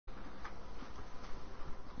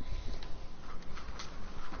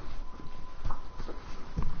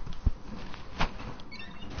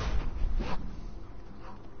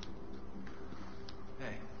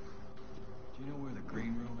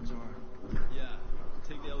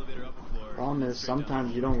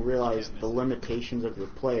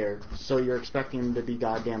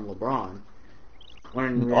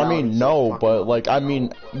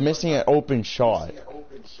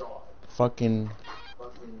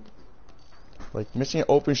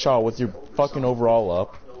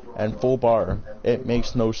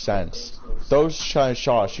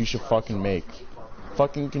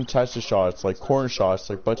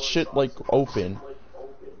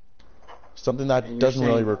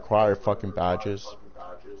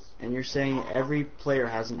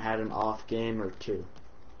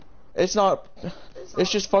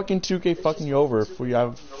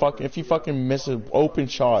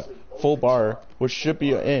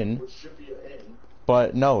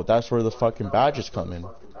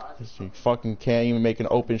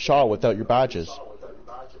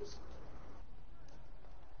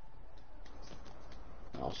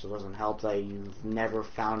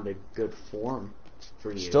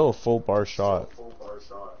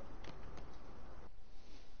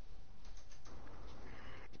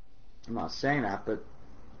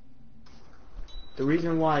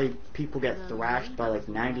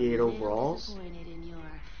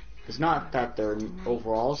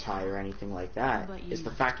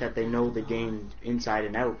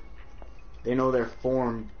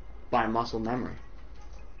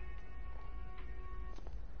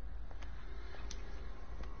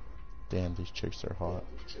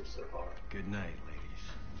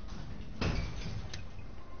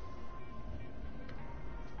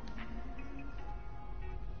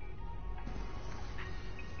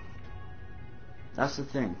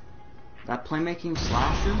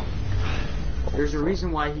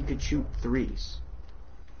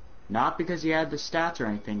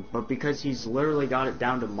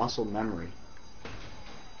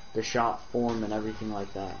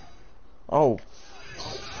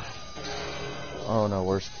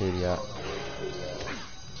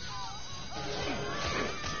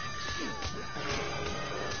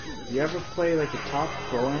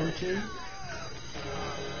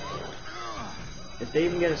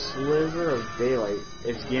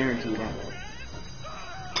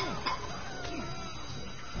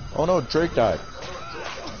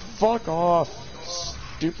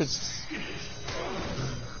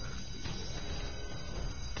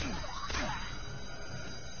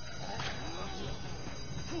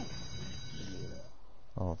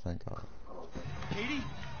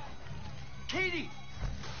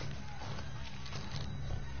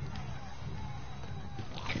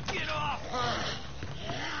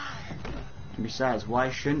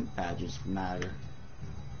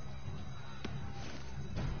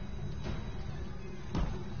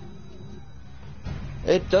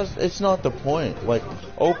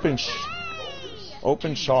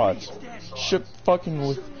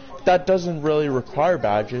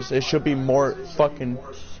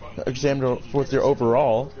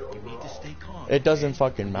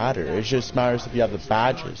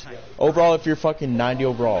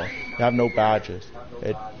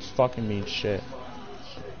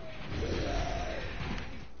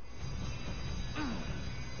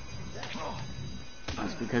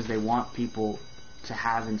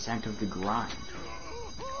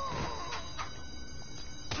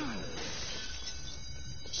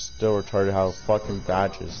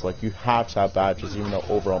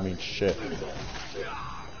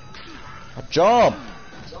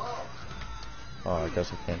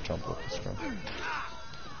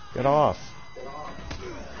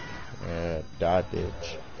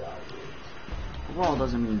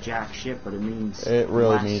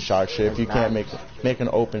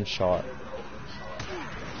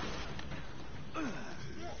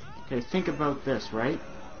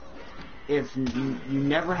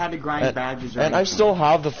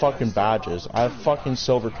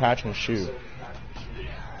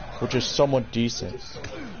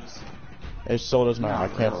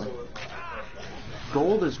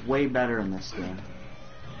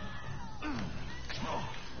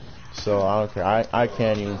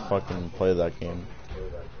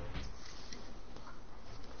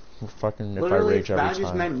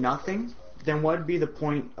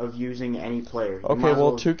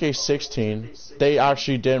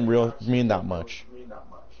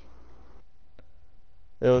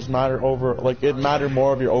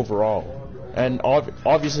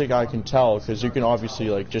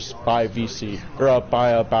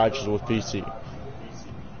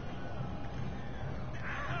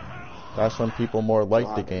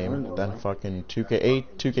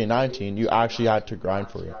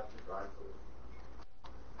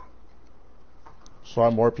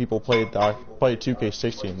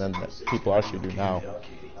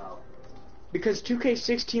Because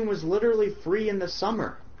 2K16 was literally free in the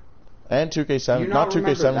summer. And 2K7, not not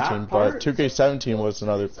remember 2K17, that but part? 2K17 was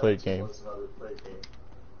another played game.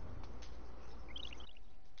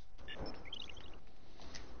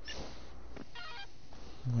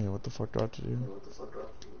 Wait, what the fuck do I have to do?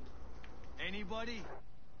 Anybody?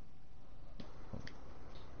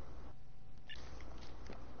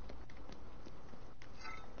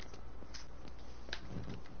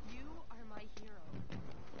 You are my hero.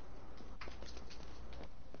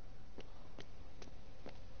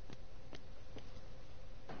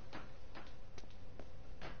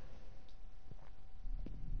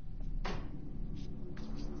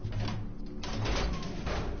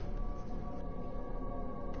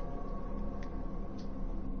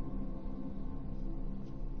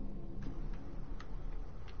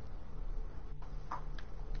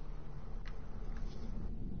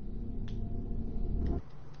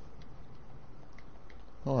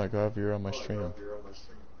 Oh my god, you're on my stream.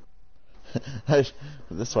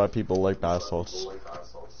 That's why people like basalts.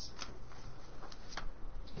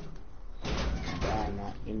 I'm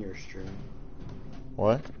not in your stream.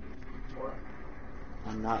 What?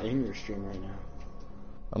 I'm not in your stream right now.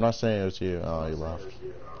 I'm not saying it was you. Oh, you left.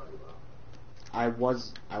 I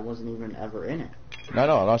wasn't even ever in it. No,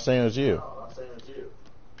 I'm not saying it was you.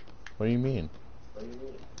 What do you mean?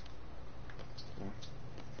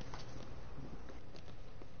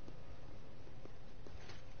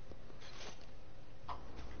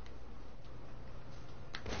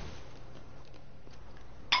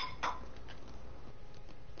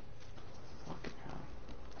 Fucking hell.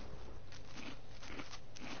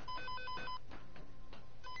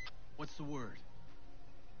 What's the word?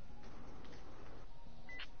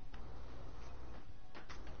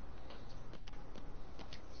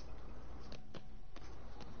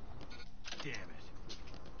 Damn it.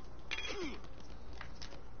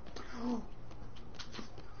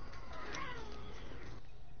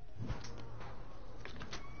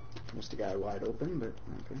 Missed a guy wide open, but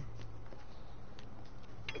okay.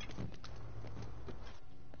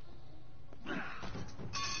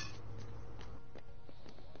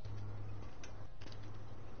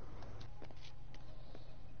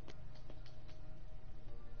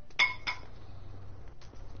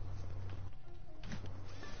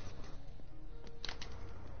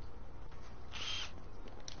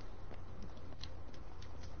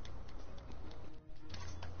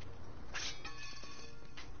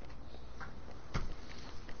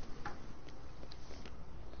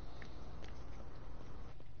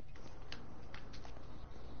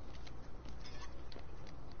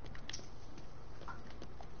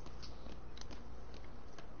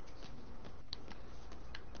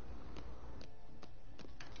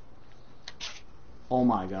 Oh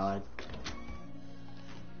my god.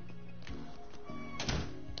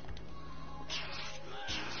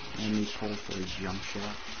 And he pulled for his jump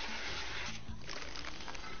shot.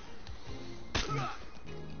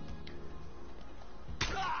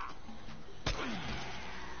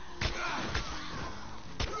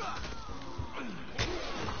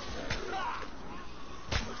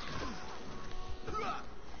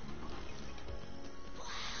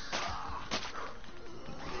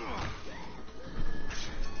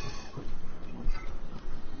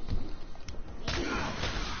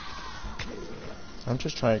 I'm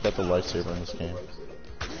just trying to get the lifesaver in this game.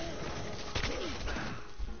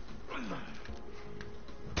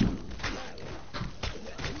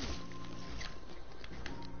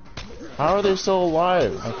 How are they still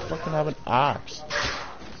alive? I fucking have an axe.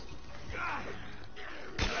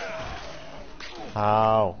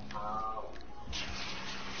 How?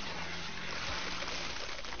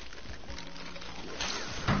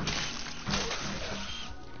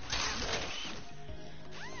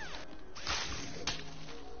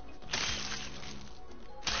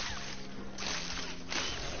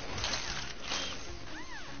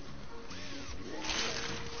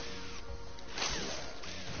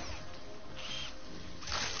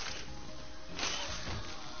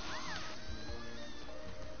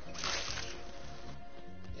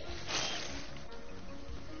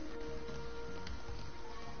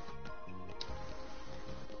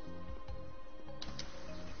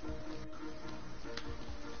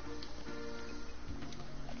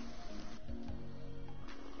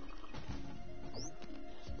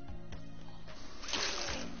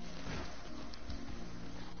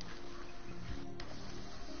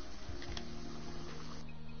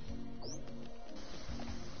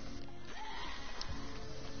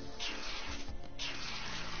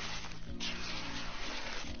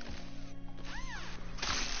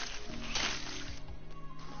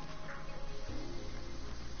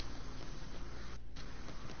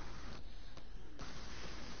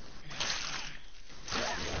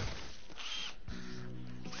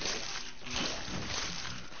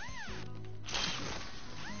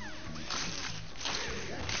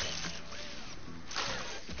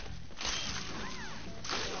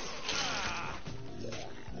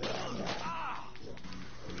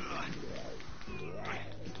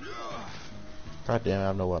 God damn, I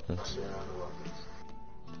have no weapons.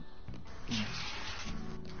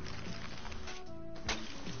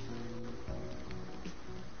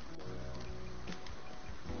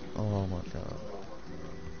 Oh my god.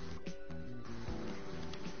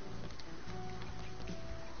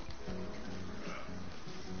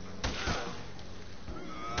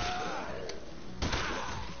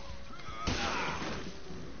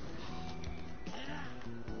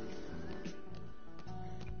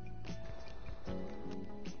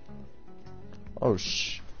 Oh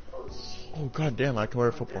oh god damn, I can wear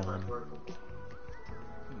a football helmet.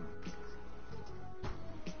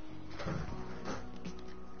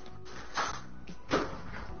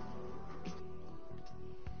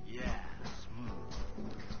 Yeah, smooth.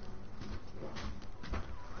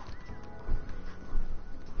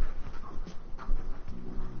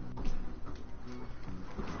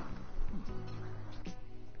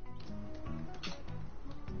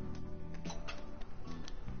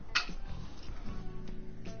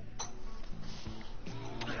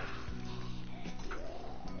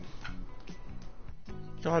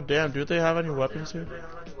 God damn, do they have any weapons here?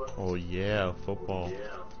 Oh yeah, football.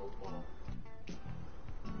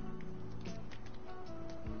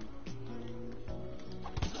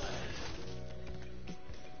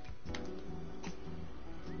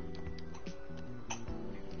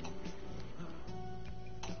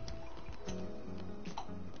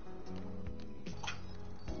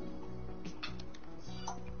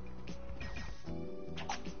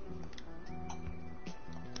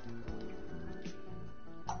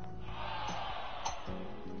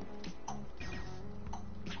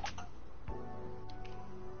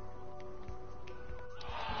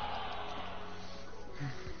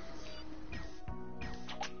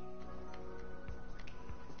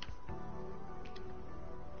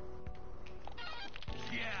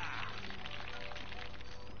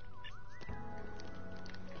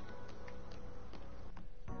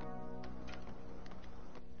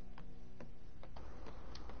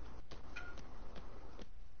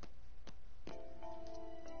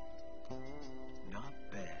 Not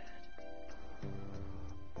bad.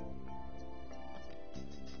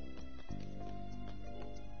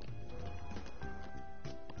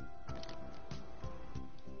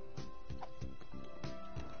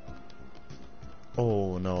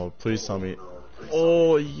 Oh no, please tell me.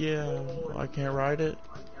 Oh yeah, I can't ride it.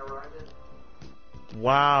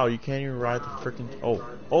 Wow, you can't even ride the freaking.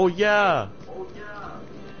 Oh yeah.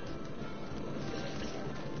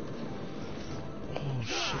 Oh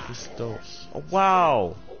shit, this is dope. Oh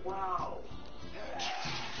wow.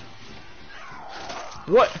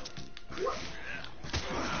 What?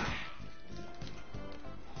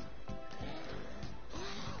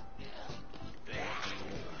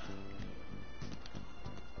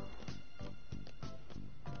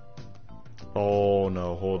 Oh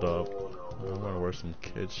no, hold up. I'm gonna wear some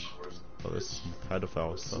kids. Oh, this is some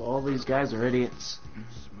pedophile stuff. So all these guys are idiots.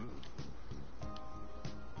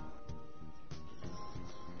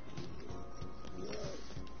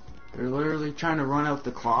 They're literally trying to run out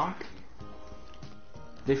the clock.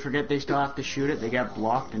 They forget they still have to shoot it. They got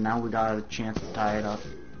blocked, and now we got a chance to tie it up.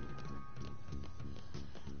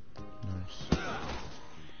 Nice.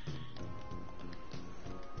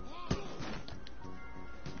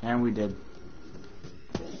 And we did.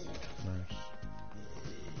 Nice.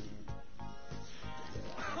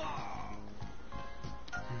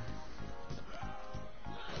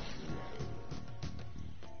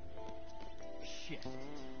 Shit.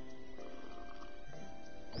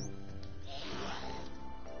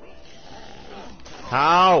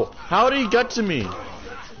 How? How did he get to me?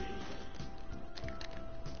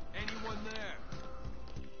 Anyone there?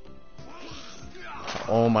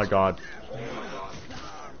 Oh my god.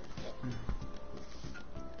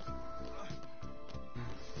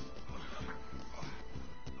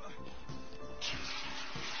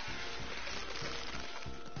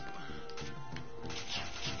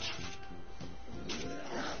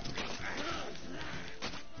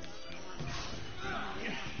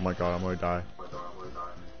 Oh my god, I'm gonna die.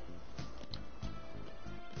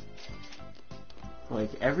 Like,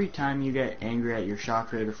 every time you get angry at your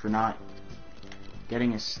shock raider for not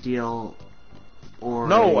getting a steal or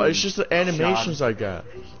No, a it's just the animations shot, I got.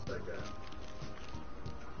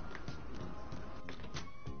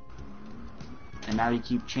 and now you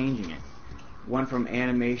keep changing it. Went from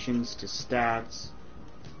animations to stats.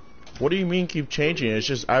 What do you mean keep changing it? It's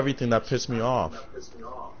just everything that pissed me off.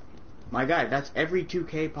 My guy, that's every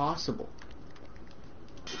 2K possible.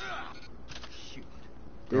 Shoot.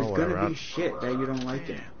 There's Oh, gonna whatever. be shit that you don't like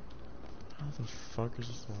in it. How the fuck is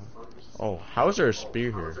this one? Oh, how is there a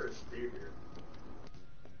spear here?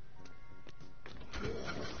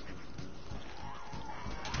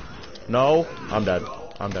 No, I'm dead.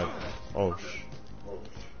 I'm dead. Oh,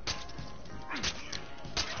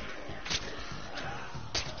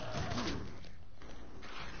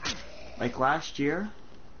 Like last year,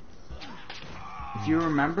 if you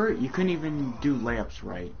remember, you couldn't even do layups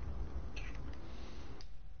right.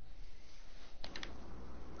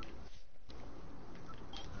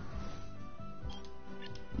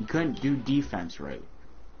 You couldn't do defense right.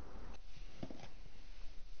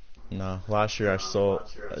 no. Last year I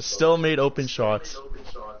still made open shots.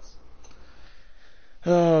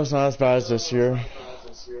 Oh, it's not as bad as this year.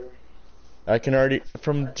 I can already,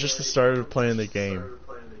 from just the start of playing the game,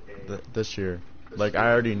 this year, like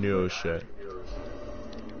I already knew it was shit.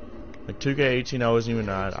 Like 2K18, I wasn't even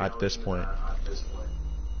at this point.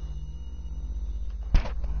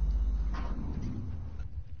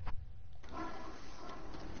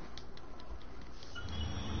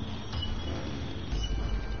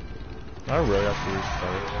 I really have to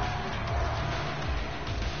restart.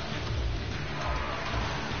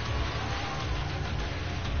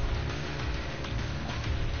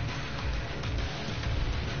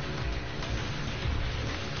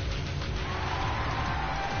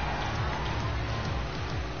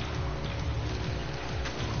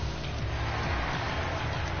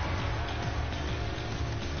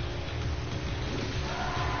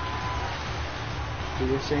 You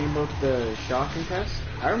were saying about the shot contest?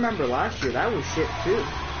 I remember last year that was shit too.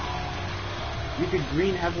 You could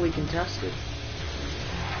green heavily contested.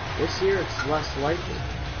 This year it's less likely.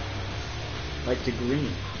 Like to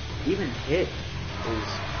green. Even hit is,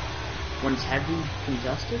 when it's heavy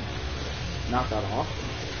contested, not that often.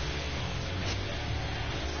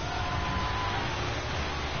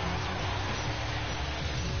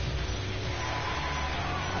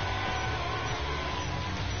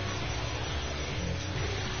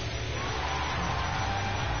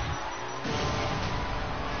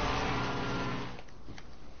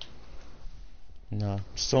 No,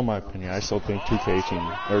 still my opinion. I still think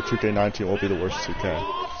 2K18 or 2K19 will be the worst 2K.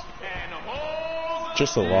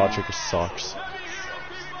 Just the logic sucks.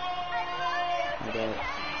 Okay.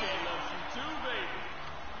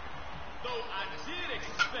 Though I did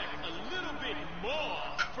expect a little bit more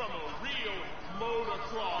from a real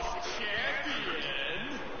motocross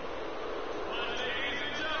champion. But ladies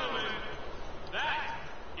and gentlemen, that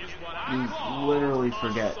is what I call... You literally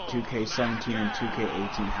forget 2K17 and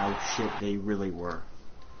 2K18 how shit they really were.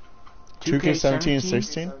 2K17 and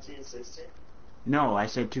 16? No, I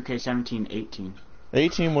said 2K17, 18.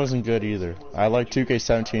 18 wasn't good either. I like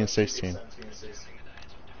 2K17 and 16.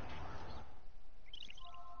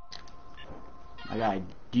 My God,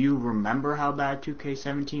 do you remember how bad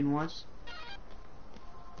 2K17 was?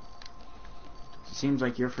 It seems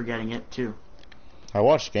like you're forgetting it too. I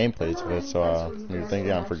watched gameplays of it, so you're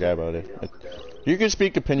thinking I forget about it. You can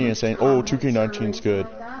speak opinion saying, oh, 2K19's good,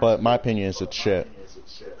 but my opinion is it's shit.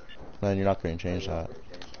 Then you're not going to change that.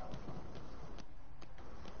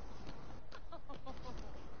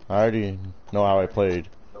 I already know how I played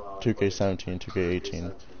 2K17,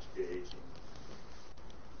 2K18.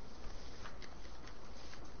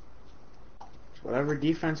 Whatever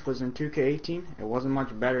defense was in 2K18, it wasn't much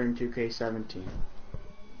better in 2K17.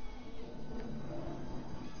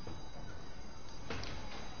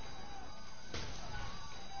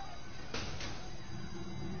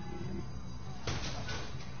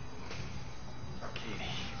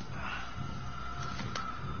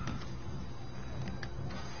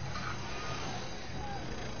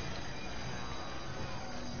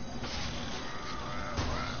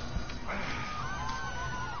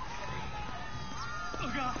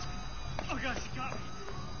 Oh God, she got me.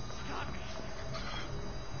 She got me.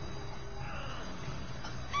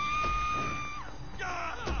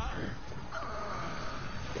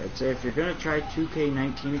 I'd say if you're gonna try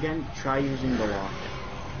 2K19 again, try using the lock.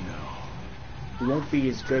 You won't be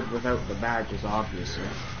as good without the badges, obviously.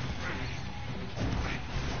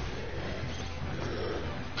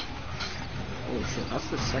 Holy shit, that's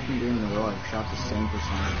the second game in a row I've shot the same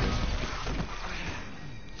percentages.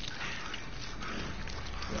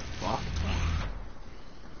 The fuck?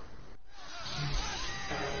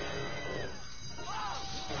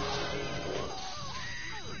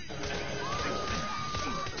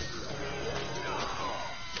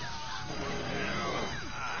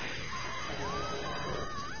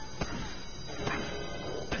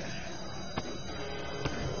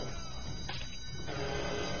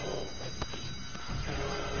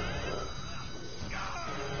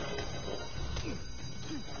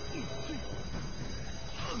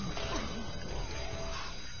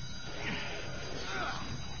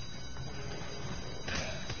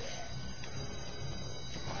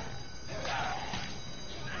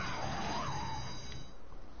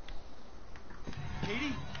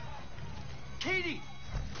 Katie!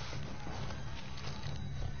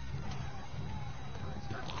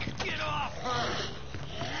 Get off her!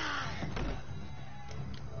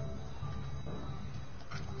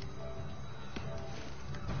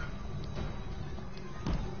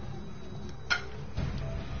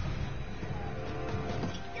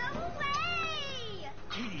 Go away!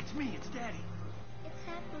 Katie, it's me, it's Daddy. It's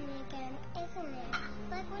happening again, isn't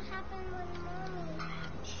it? Like what happened with Mommy.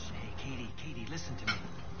 Shh, hey, Katie, listen to me.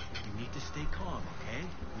 You need to stay calm, okay?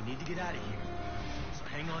 We need to get out of here. So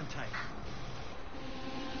hang on tight.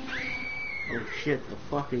 Oh shit, the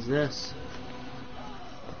fuck is this?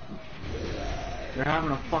 They're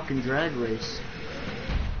having a fucking drag race.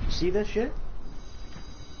 You see that shit?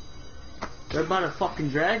 They're about a fucking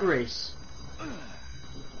drag race.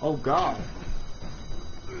 Oh god.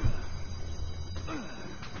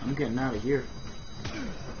 I'm getting out of here.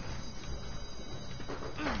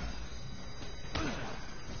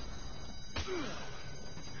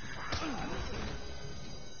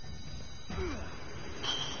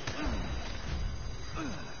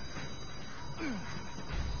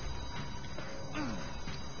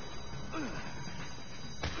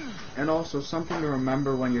 And also something to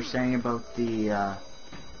remember when you're saying about the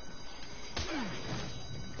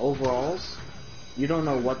overalls, you don't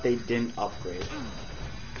know what they didn't upgrade.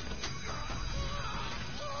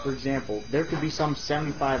 For example, there could be some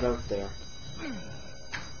 75 out there.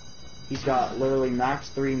 He's got literally max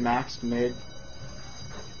 3, max mid,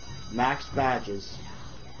 max badges,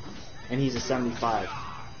 and he's a 75.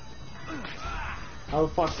 How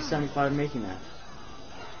the fuck's the 75 making that?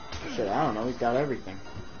 Shit, I don't know, he's got everything.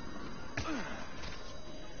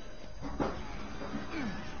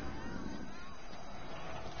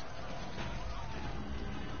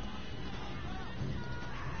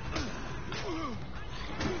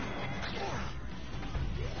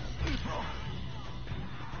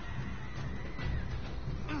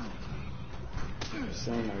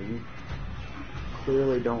 Saying that you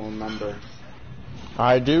clearly don't remember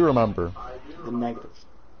I do remember. the negatives.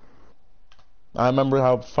 I remember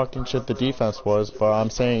how fucking shit the defense was, but I'm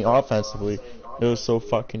saying offensively, it was so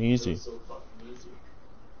fucking easy.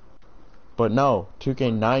 But no,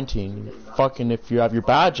 2K19, fucking if you have your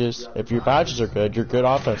badges, if your badges are good, you're good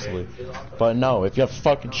offensively. But no, if you have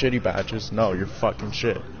fucking shitty badges, no, you're fucking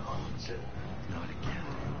shit.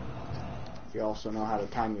 If you also know how to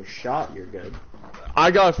time your shot, you're good. I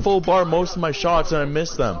got full bar most of my shots and I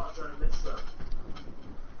missed them.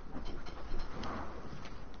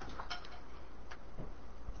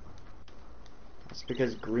 It's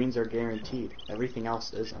because greens are guaranteed. Everything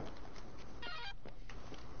else isn't.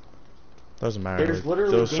 Doesn't matter. There's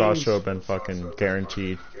literally Those shots games- should have been fucking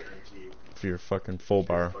guaranteed if you're fucking full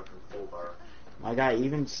bar. My guy,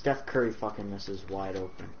 even Steph Curry fucking misses wide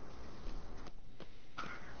open.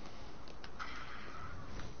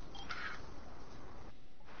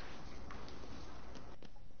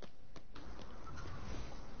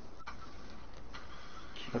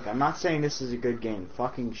 Look, I'm not saying this is a good game.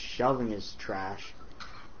 Fucking shoving is trash.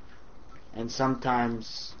 And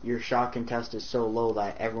sometimes your shot contest is so low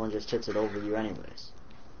that everyone just hits it over you anyways.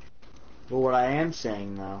 But what I am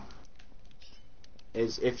saying though,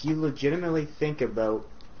 is if you legitimately think about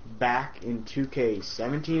back in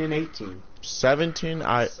 2K17 and 18. 17,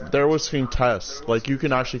 there was contests. Like, you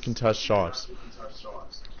can actually contest shots.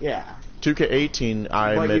 Yeah. 2K18,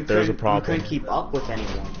 I But admit there's a You problem. couldn't keep up with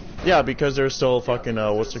anyone. Yeah, because there's still fucking,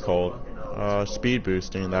 what's it called? Speed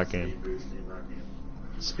boosting in that game.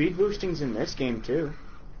 Speed boosting's in this game too.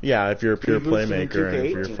 Yeah, if you're a pure Speed boosting in playmaker and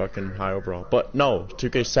if you're 2K18. fucking high overall. But no,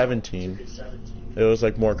 2K17, it was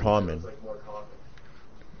like more common.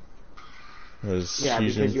 It was Yeah,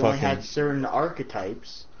 using because you only fucking... had certain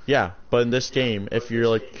archetypes. Yeah, but in this game, if you're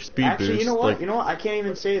like speed Actually, boost, you know what? like, You know what? I can't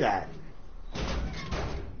even say that.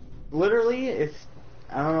 Literally, if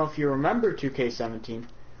I don't know if you remember 2K17,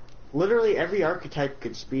 literally every archetype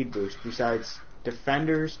could speed boost besides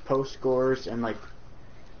defenders, post scorers, and like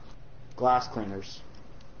glass cleaners.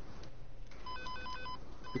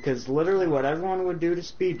 Because literally what everyone would do to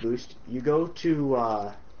speed boost, you go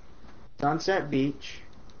to Sunset Beach,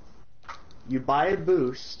 you buy a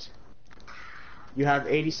boost, you have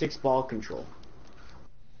 86 ball control.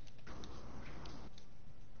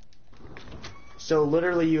 So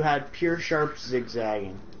literally you had pure sharp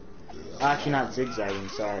zigzagging. Actually not zigzagging,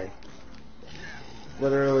 sorry.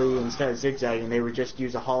 Literally instead of zigzagging they would just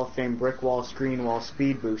use a Hall of Fame brick wall, screen wall,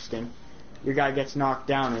 speed boosting. Your guy gets knocked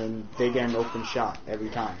down and they get an open shot every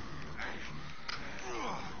time.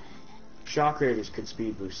 Shock Raiders could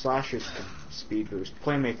speed boost, slashers could speed boost,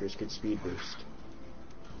 playmakers could speed boost.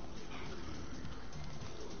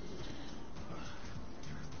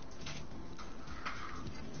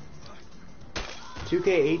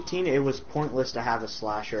 2K18, it was pointless to have a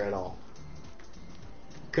slasher at all.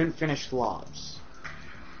 Couldn't finish lobs.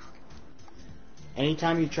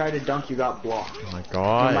 Anytime you tried to dunk, you got blocked. Oh my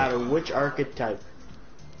god. No matter which archetype.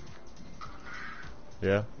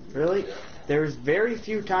 Yeah. Really? There's very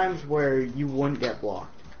few times where you wouldn't get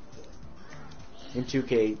blocked in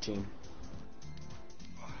 2K18.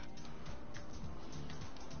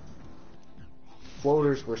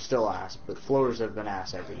 Floaters were still ass, but floaters have been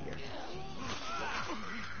ass every year.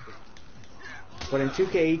 But in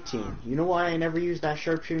 2K18, you know why I never used that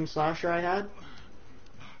sharpshooting slasher I had?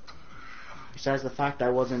 Besides the fact I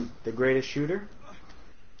wasn't the greatest shooter?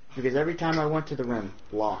 Because every time I went to the rim,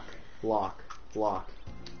 block, block, block.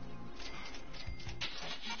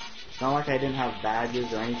 It's not like I didn't have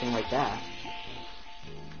badges or anything like that.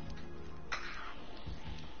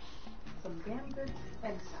 Some damn good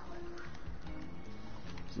egg salad.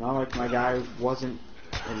 It's not like my guy wasn't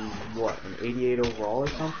in, what, an 88 overall or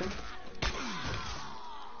something?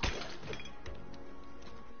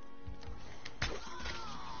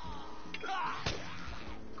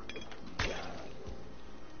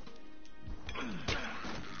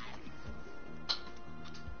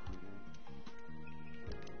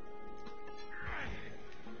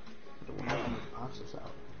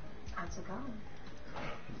 That's a gun.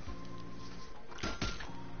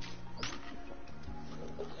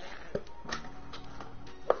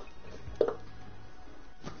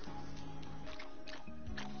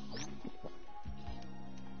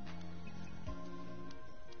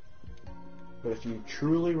 But if you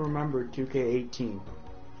truly remembered 2K18,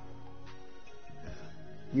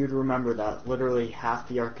 you'd remember that literally half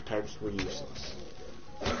the archetypes were useless.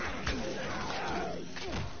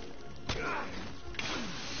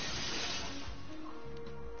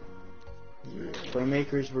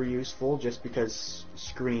 Playmakers were useful just because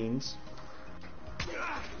screens.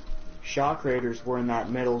 Shot creators were in that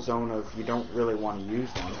middle zone of you don't really want to use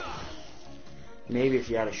one. Maybe if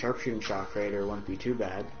you had a sharpshooting shot creator, it wouldn't be too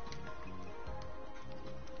bad.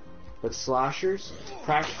 But slashers,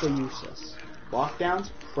 practically useless. Lockdowns,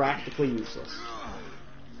 practically useless.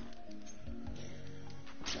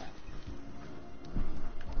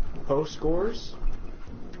 Post scores,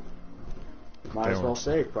 might as well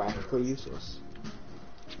say practically useless.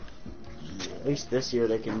 At least this year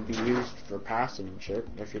they can be used for passing and shit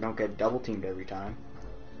if you don't get double teamed every time,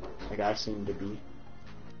 like I seem to be.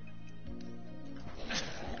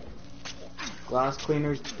 Glass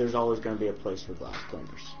cleaners, there's always going to be a place for glass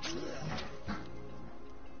cleaners.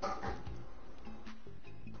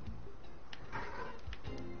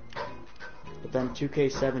 But then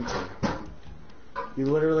 2K17, you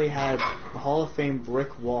literally had a Hall of Fame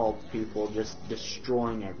brick wall people just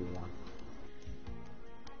destroying everyone.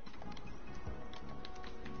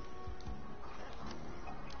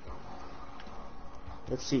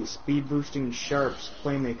 Let's see, speed boosting sharps,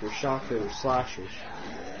 playmakers, shot creators, slashers.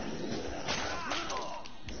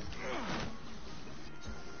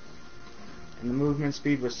 And the movement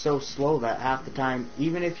speed was so slow that half the time,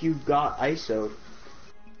 even if you got ISO'd,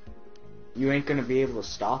 you ain't gonna be able to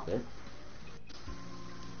stop it.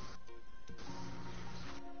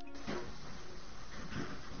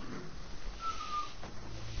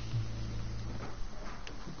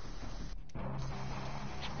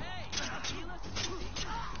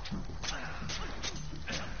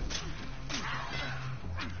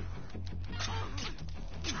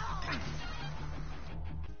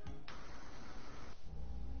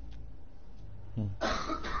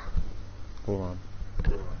 Hold on.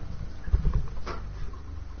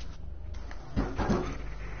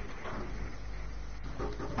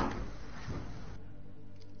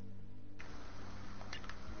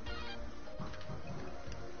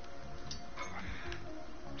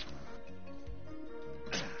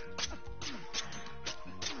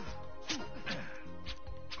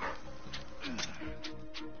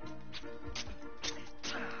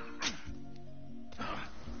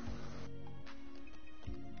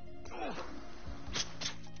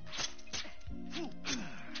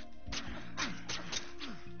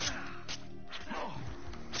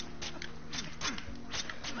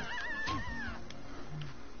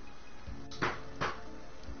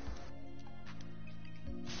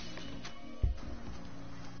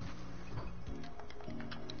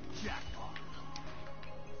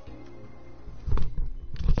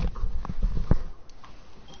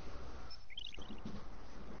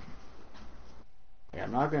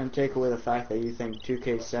 I'm not going to take away the fact that you think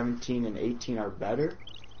 2K17 and 18 are better.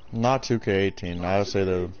 Not 2K18. I would say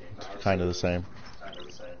they're kind of the same.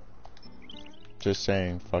 Just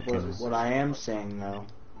saying, fucking. What I am saying though,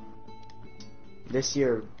 this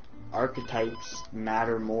year archetypes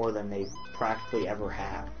matter more than they practically ever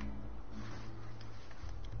have.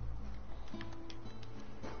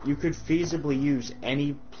 You could feasibly use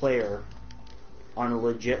any player on a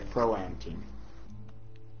legit Pro-Am team.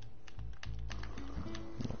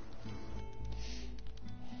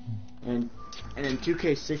 And in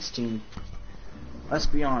 2K16, let's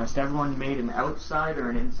be honest, everyone made an outside or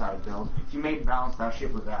an inside build. If you made balance, that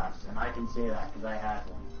shit was ass, and I can say that because I had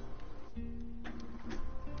one.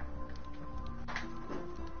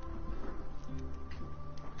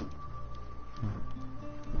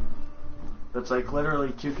 It's like literally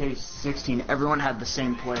 2K16, everyone had the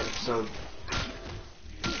same player, so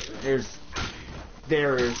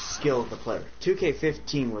there is skill of the player.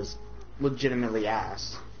 2K15 was legitimately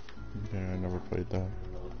ass. Yeah, I never played that.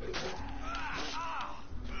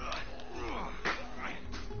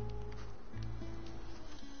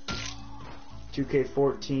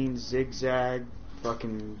 "2K14 zigzag,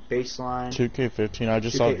 fucking baseline." 2K15, I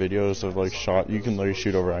just saw videos of like shot. You can literally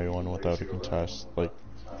shoot over anyone without a contest. Like,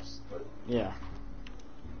 yeah.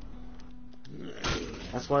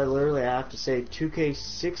 That's why literally I have to say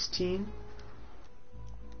 2K16.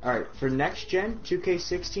 Alright, for next gen,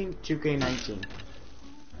 2K16, 2K19.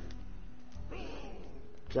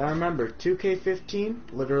 So I remember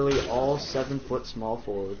 2K15, literally all 7-foot small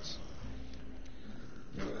forwards.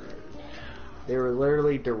 They were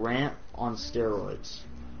literally Durant on steroids.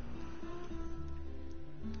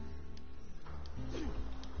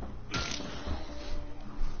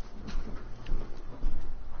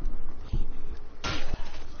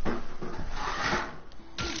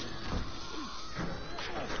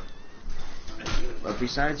 But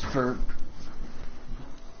besides for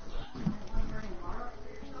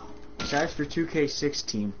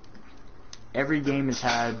 2K16, every game has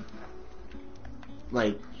had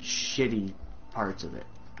like shitty parts of it.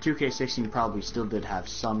 2K16 probably still did have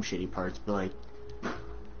some shitty parts, but like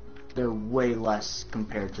they're way less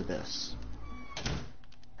compared to this.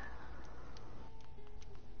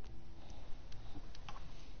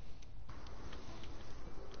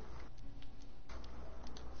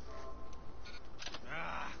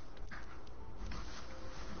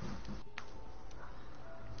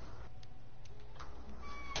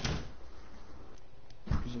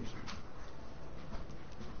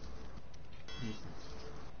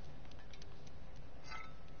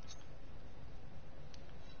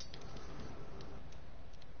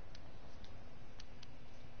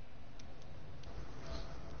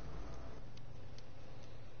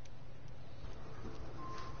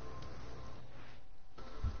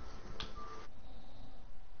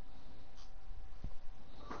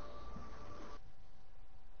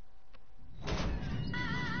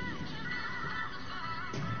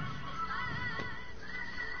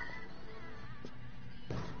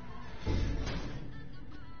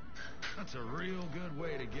 That's a real good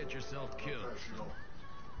way to get yourself killed.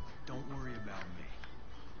 Don't worry about me.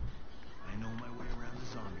 I know my way around a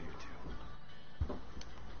zombie or two.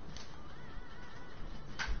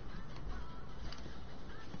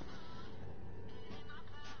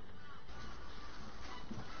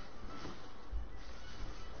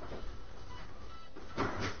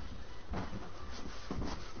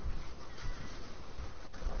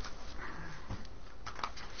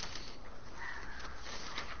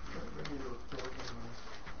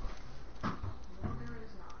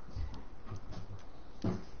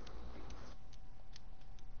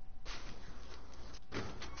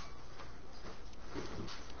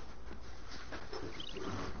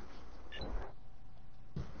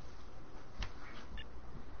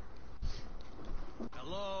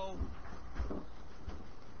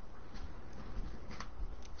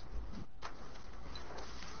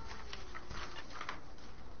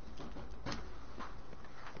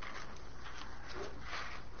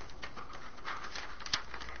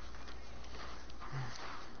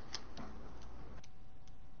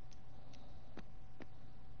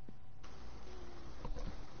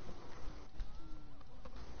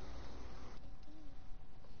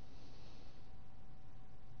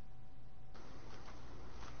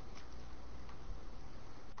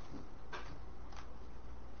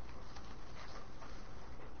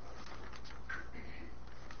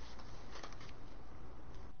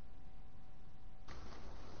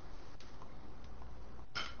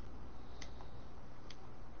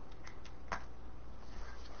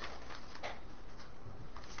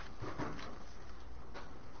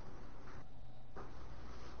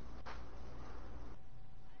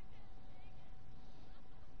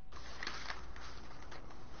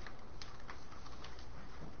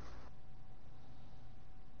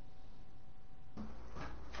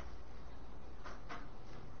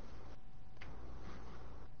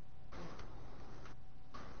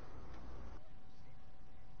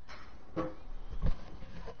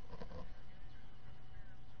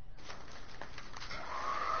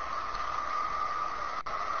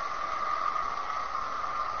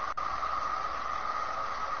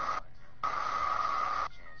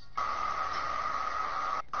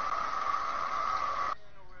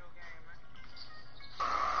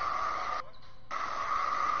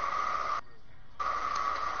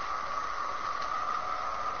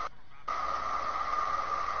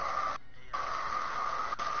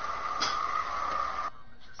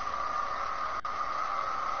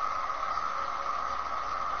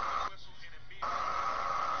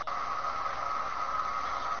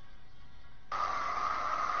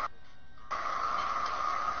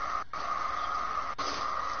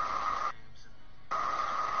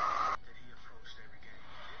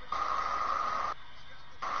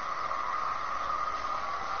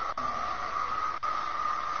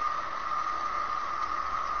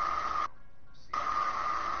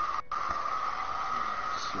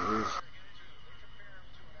 Jeez.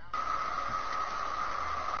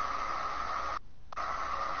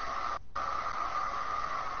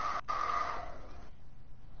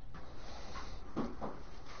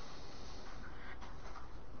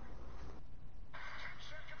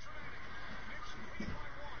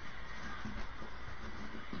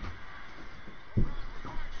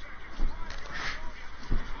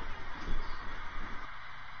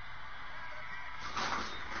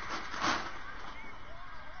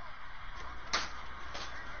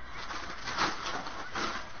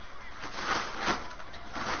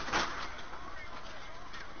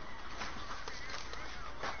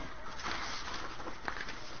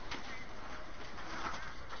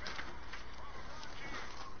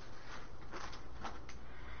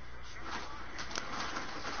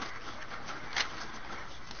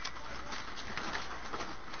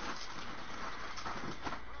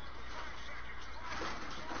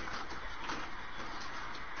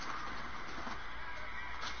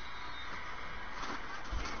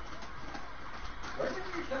 Why didn't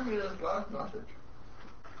you send me this last message?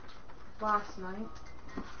 Last night.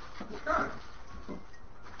 What time?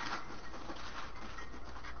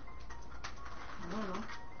 I don't know.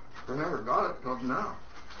 I never got it till now.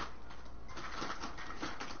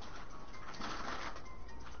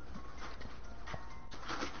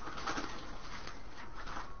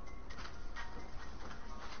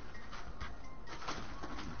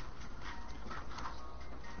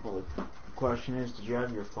 Well, the question is, did you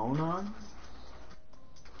have your phone on?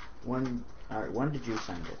 When did you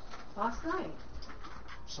send it? Last night.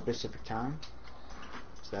 Specific time?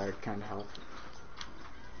 Is that kind of helpful?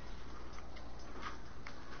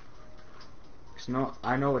 'Cause no,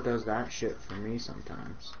 I know it does that shit for me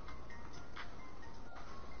sometimes.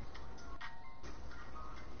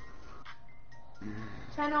 Mm.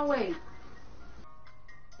 10:08.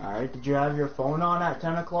 Alright, did you have your phone on at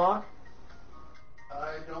 10 o'clock?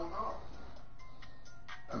 I don't know.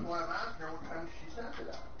 That's why I'm asking her what time she sent it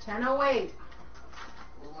at. 10:08.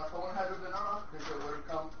 Well, my phone had to have been off because it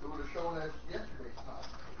would have shown as yesterday's time.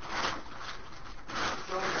 It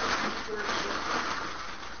showed at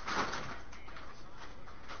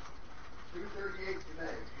 2:38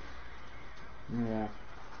 today. Yeah.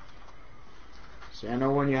 See, I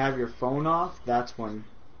know when you have your phone off, that's when,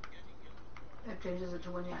 It changes it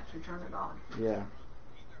to when you actually turn it on. yeah.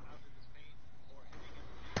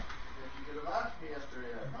 You could have asked me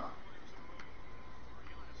yesterday, huh?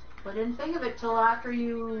 But didn't think of it till after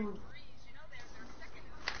you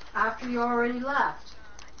already left.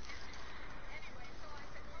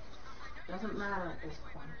 Doesn't matter at this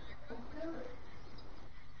point. Okay.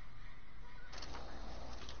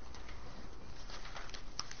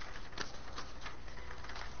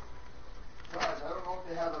 Guys, I don't know if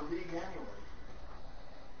they have a league anyway.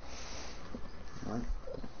 What?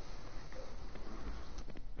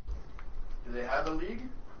 Do they have a league?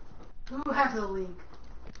 Who has the league?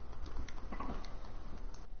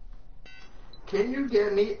 Can you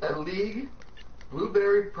get me a league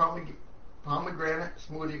blueberry pomegranate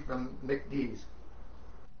smoothie from McDee's?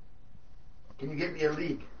 Can you get me a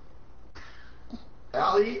league?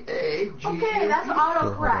 L-E-A-G. Okay, that's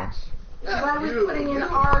autocorrect. I was putting in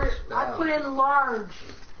I put in large.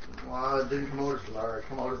 Well, it didn't come out as large. It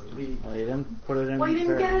came out as a league. Well, you didn't put it in. Well, you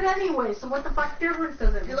didn't get it anyway, so what the fuck difference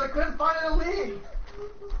does it Because make? I couldn't find a league.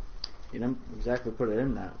 You didn't exactly put it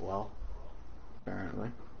in that well, apparently.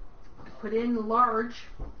 Put in large.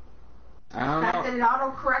 I The don't fact know. that it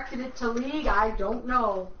auto-corrected it to league, I don't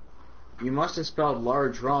know. You must have spelled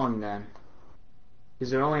large wrong then.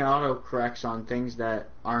 Because it only auto-corrects on things that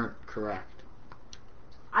aren't correct.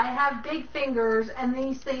 I have big fingers, and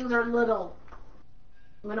these things are little.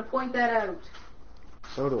 I'm going to point that out.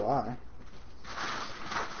 So do I.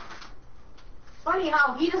 Funny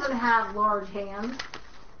how he doesn't have large hands.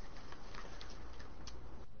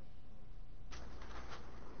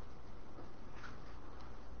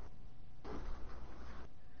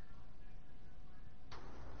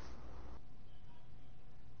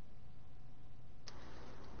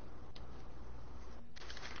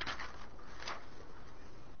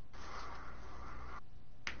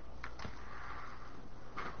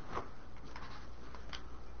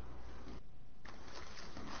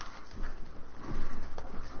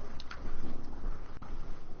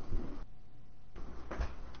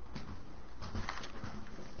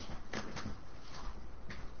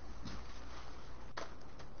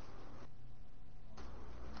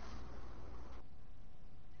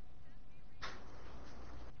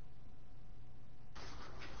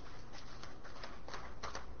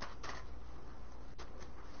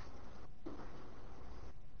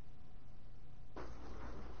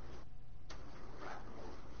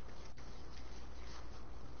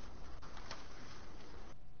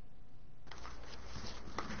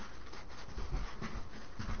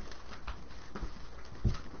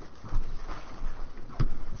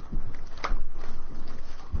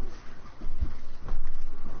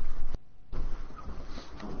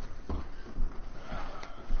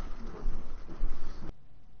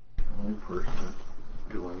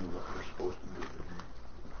 what we're supposed to do today.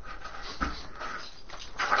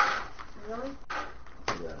 Really?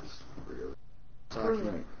 Yes,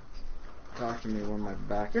 really. Talk to me when my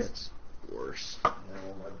back Just- gets worse. Yeah,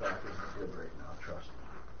 well, my back isn't good right now, trust me.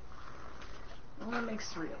 Well, that makes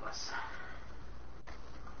 3 of us.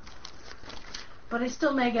 But I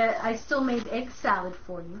still made egg salad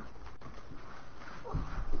for you.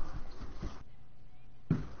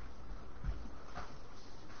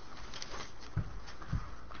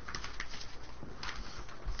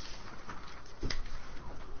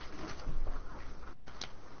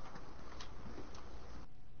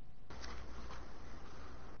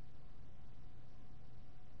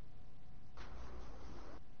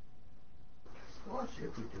 I want to see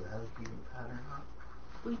if we do have a feeding pattern, huh?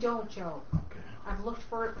 We don't, Joe. Okay. I've looked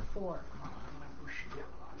for it before. We should get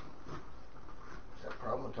one. Is that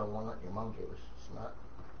problem with the one that your mom gave us? It's not.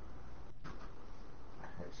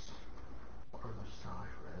 It's more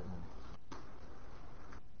massage rather than.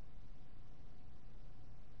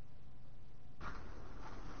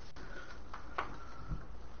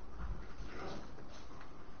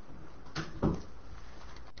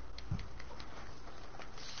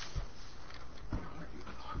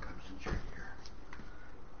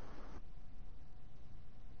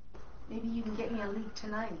 Maybe you can get me a leak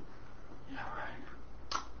tonight. Yeah,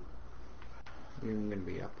 right. You even gonna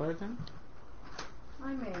be up by then?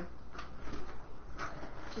 I may.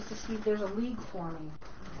 Just to see if there's a leak for me.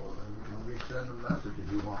 Well, then you can resend a message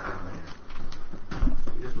if you want one later.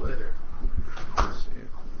 See you later. Let's see.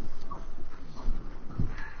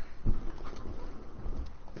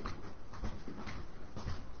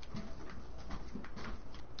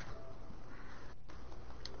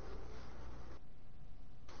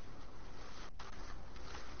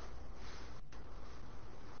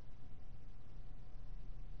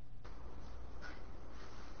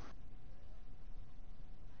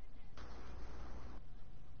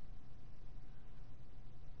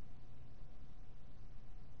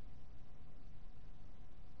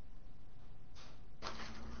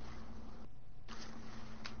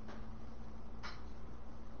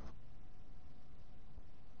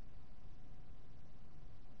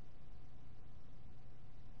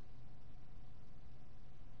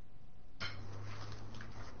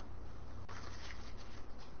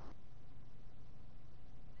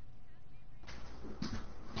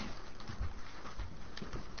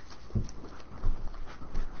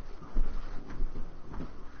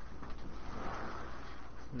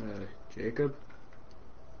 Jacob?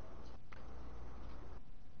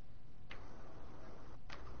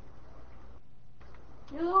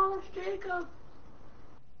 You lost Jacob.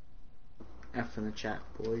 F in the chat,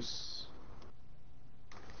 boys.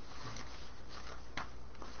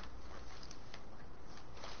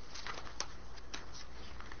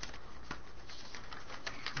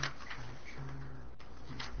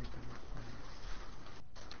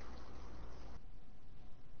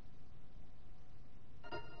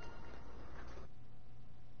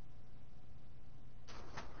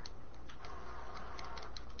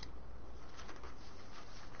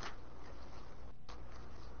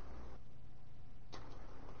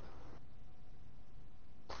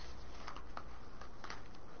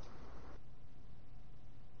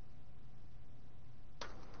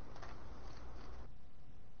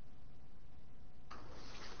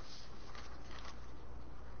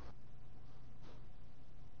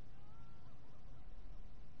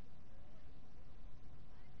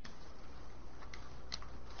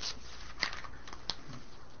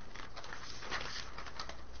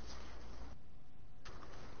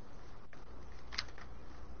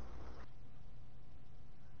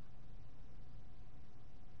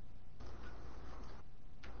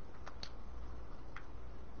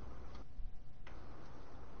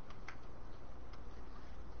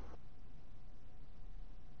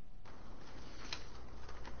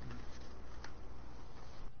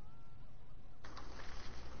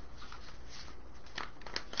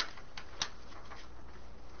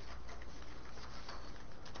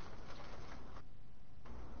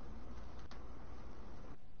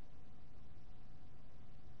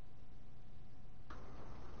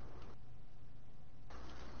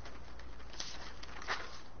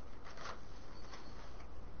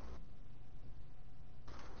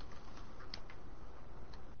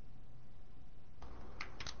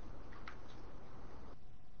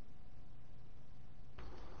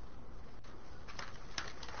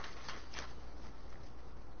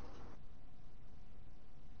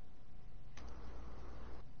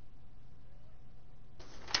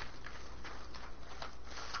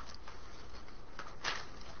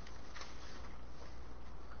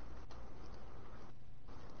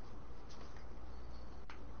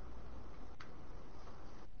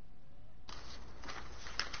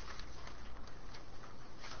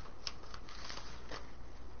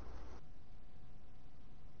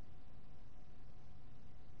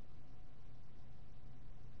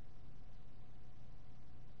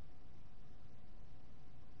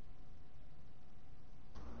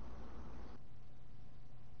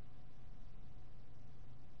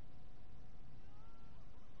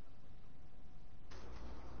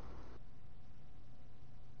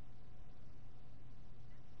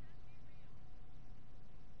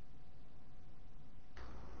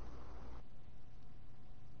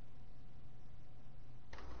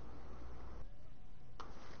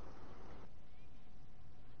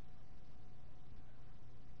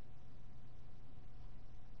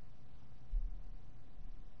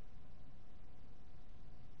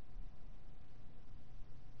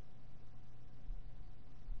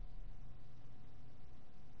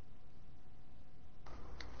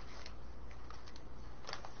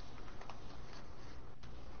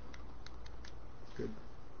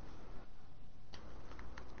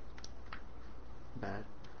 bad.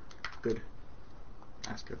 Good.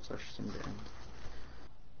 That's good. So I should send it in.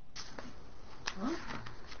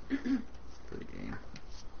 For the game.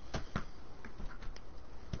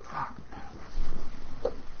 Fuck.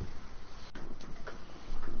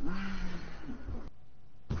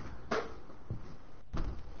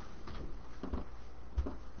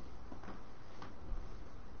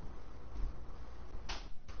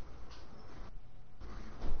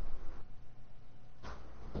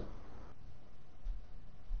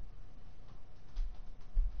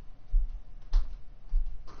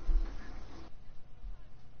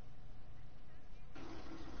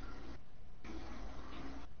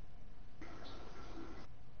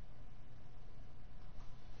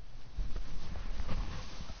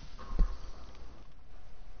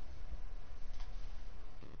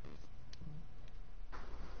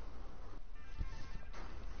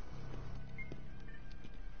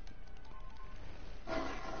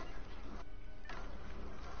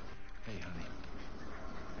 Hey, honey.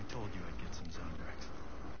 I told you I'd get some Zombrex.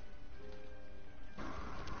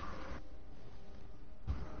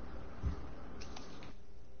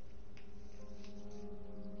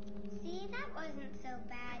 See, that wasn't so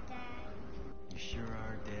bad, Dad. You sure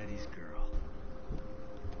are Daddy's girl.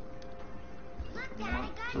 Look, Dad,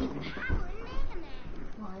 I got new power in Mega Man.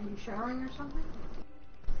 Why, are you showering or something?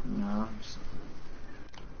 No, just,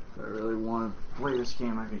 if I really want to play this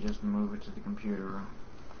game, I could just move it to the computer room.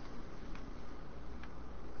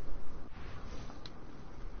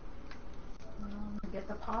 I'm gonna get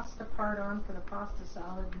the pasta part on for the pasta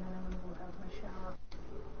salad, and then I'm gonna go have my shower.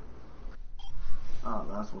 Oh,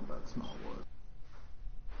 that's what that smell was.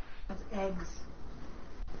 That's eggs.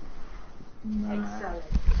 Nah, Egg salad.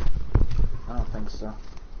 I don't think so.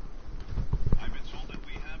 I've been told that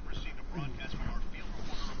we have received a broadcast from our field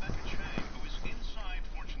reporter Rebecca Chang, who is inside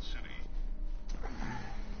Fortune City.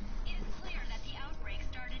 It is clear that the outbreak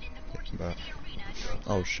started in the Fortune But, City arena during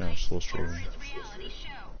oh shit, I'm still streaming. reality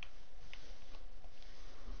show.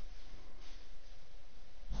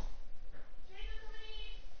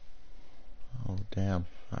 Oh damn,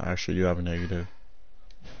 I actually do have a negative.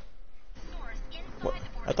 Source inside What?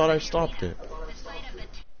 the I thought I Fortune City stopped arena. it.